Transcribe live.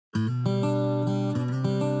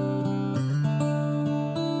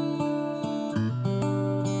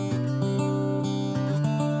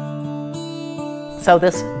So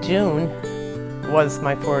this June was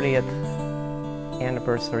my 40th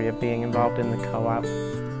anniversary of being involved in the co-op,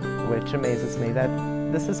 which amazes me that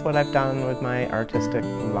this is what I've done with my artistic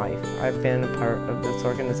life. I've been a part of this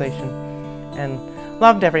organization and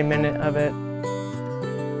loved every minute of it.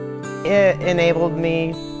 It enabled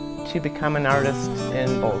me to become an artist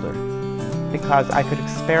in Boulder because I could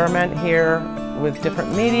experiment here with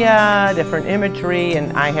different media, different imagery,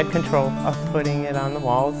 and I had control of putting it on the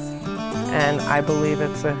walls. And I believe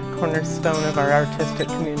it's a cornerstone of our artistic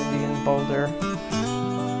community in Boulder.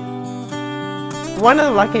 One of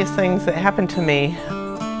the luckiest things that happened to me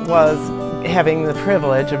was having the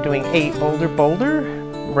privilege of doing 8 Bolder Boulder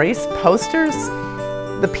race posters.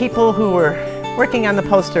 The people who were working on the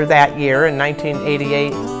poster that year in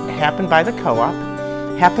 1988 happened by the co-op,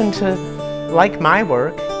 happened to like my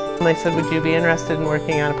work. And they said, would you be interested in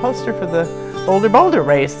working on a poster for the Bolder Boulder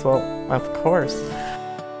race? Well, of course.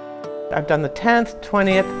 I've done the 10th,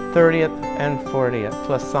 20th, 30th, and 40th,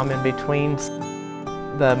 plus some in between.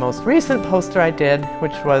 The most recent poster I did,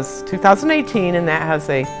 which was 2018, and that has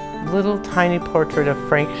a little tiny portrait of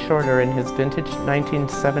Frank Shorter in his vintage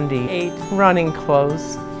 1978 running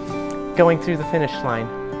clothes going through the finish line.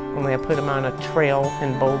 Only I put him on a trail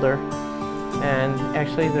in Boulder, and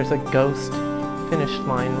actually there's a ghost finish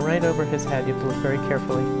line right over his head. You have to look very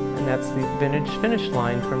carefully, and that's the vintage finish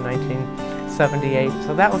line from 1978.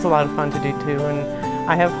 So that was a lot of fun to do too, and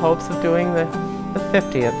I have hopes of doing the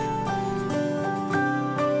 50th.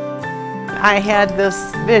 I had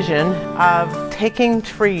this vision of taking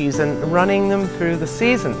trees and running them through the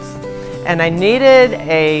seasons, and I needed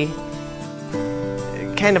a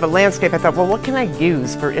kind of a landscape. I thought, well, what can I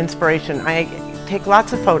use for inspiration? I take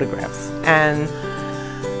lots of photographs and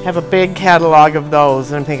have a big catalog of those,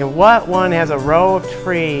 and I'm thinking, what one has a row of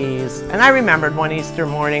trees? And I remembered one Easter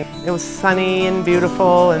morning, it was sunny and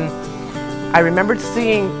beautiful, and I remembered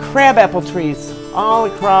seeing crabapple trees all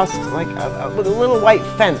across, like with a little white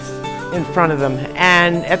fence in front of them.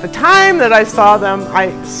 And at the time that I saw them,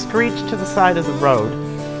 I screeched to the side of the road.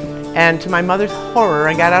 And to my mother's horror,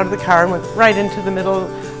 I got out of the car and went right into the middle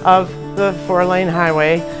of the 4-lane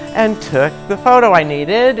highway and took the photo I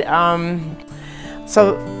needed.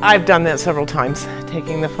 So I've done that several times,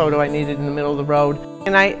 taking the photo I needed in the middle of the road.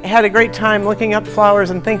 And I had a great time looking up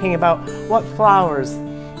flowers and thinking about what flowers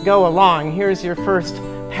go along. Here's your first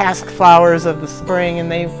pasque flowers of the spring, and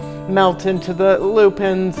they melt into the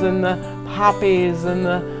lupins and the poppies and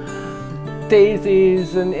the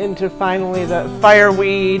daisies, and into finally the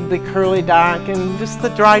fireweed, the curly dock, and just the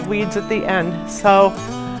dried weeds at the end. So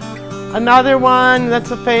another one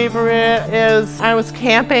that's a favorite is I was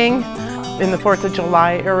camping in the 4th of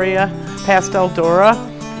July area past Eldora,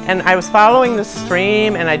 and I was following the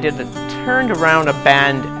stream, and I turned around a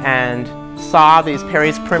bend and saw these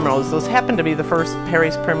Perry's primroses. Those happened to be the first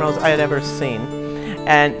Perry's primrose I had ever seen,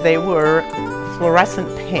 and they were fluorescent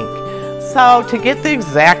pink. So to get the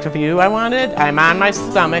exact view I wanted, I'm on my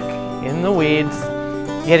stomach in the weeds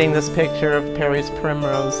getting this picture of Perry's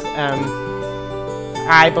primrose.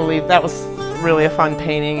 I believe that was really a fun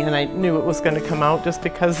painting, and I knew it was going to come out just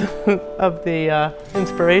because of the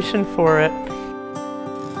inspiration for it.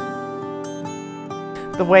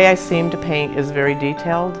 The way I seem to paint is very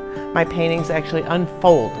detailed. My paintings actually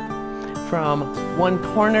unfold from one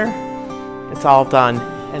corner. It's all done,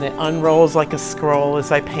 and it unrolls like a scroll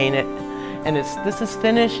as I paint it. And this is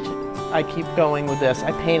finished. I keep going with this.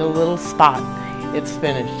 I paint a little spot. It's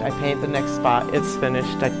finished. I paint the next spot. It's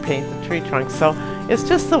finished. I paint the tree trunk. So it's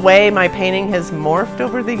just the way my painting has morphed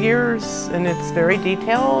over the years, and it's very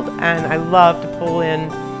detailed, and I love to pull in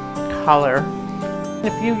color.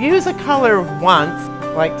 If you use a color once,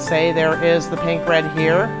 like say there is the pink red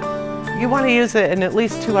here, you want to use it in at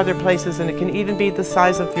least 2 other places, and it can even be the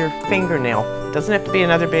size of your fingernail. It doesn't have to be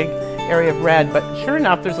another big area of red, but sure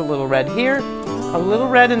enough, there's a little red here, a little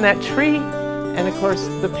red in that tree, and of course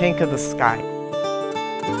the pink of the sky.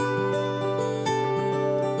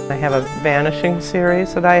 I have a vanishing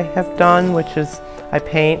series that I have done, which is I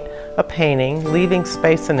paint a painting, leaving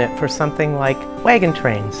space in it for something like wagon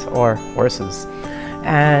trains or horses.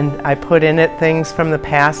 And I put in it things from the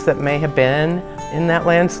past that may have been in that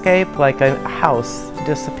landscape, like a house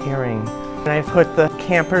disappearing. And I put the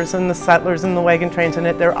campers and the settlers and the wagon trains in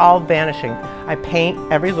it. They're all vanishing. I paint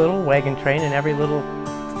every little wagon train and every little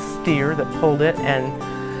steer that pulled it, and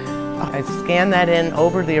I scan that in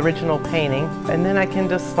over the original painting, and then I can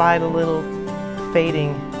just slide a little fading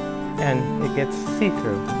and it gets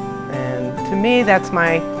see-through. And to me, that's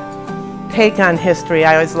my take on history.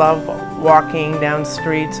 I always love walking down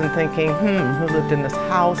streets and thinking, who lived in this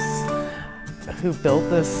house? Who built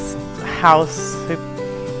this house?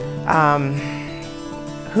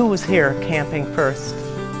 who was here camping first.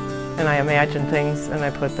 And I imagine things and I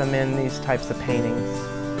put them in these types of paintings.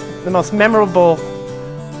 The most memorable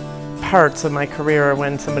parts of my career are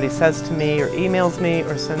when somebody says to me or emails me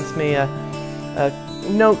or sends me a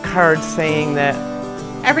note card saying that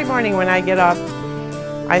every morning when I get up,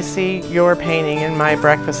 I see your painting in my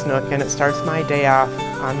breakfast nook and it starts my day off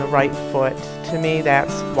on the right foot. To me,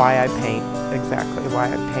 that's why I paint, exactly why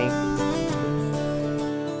I paint.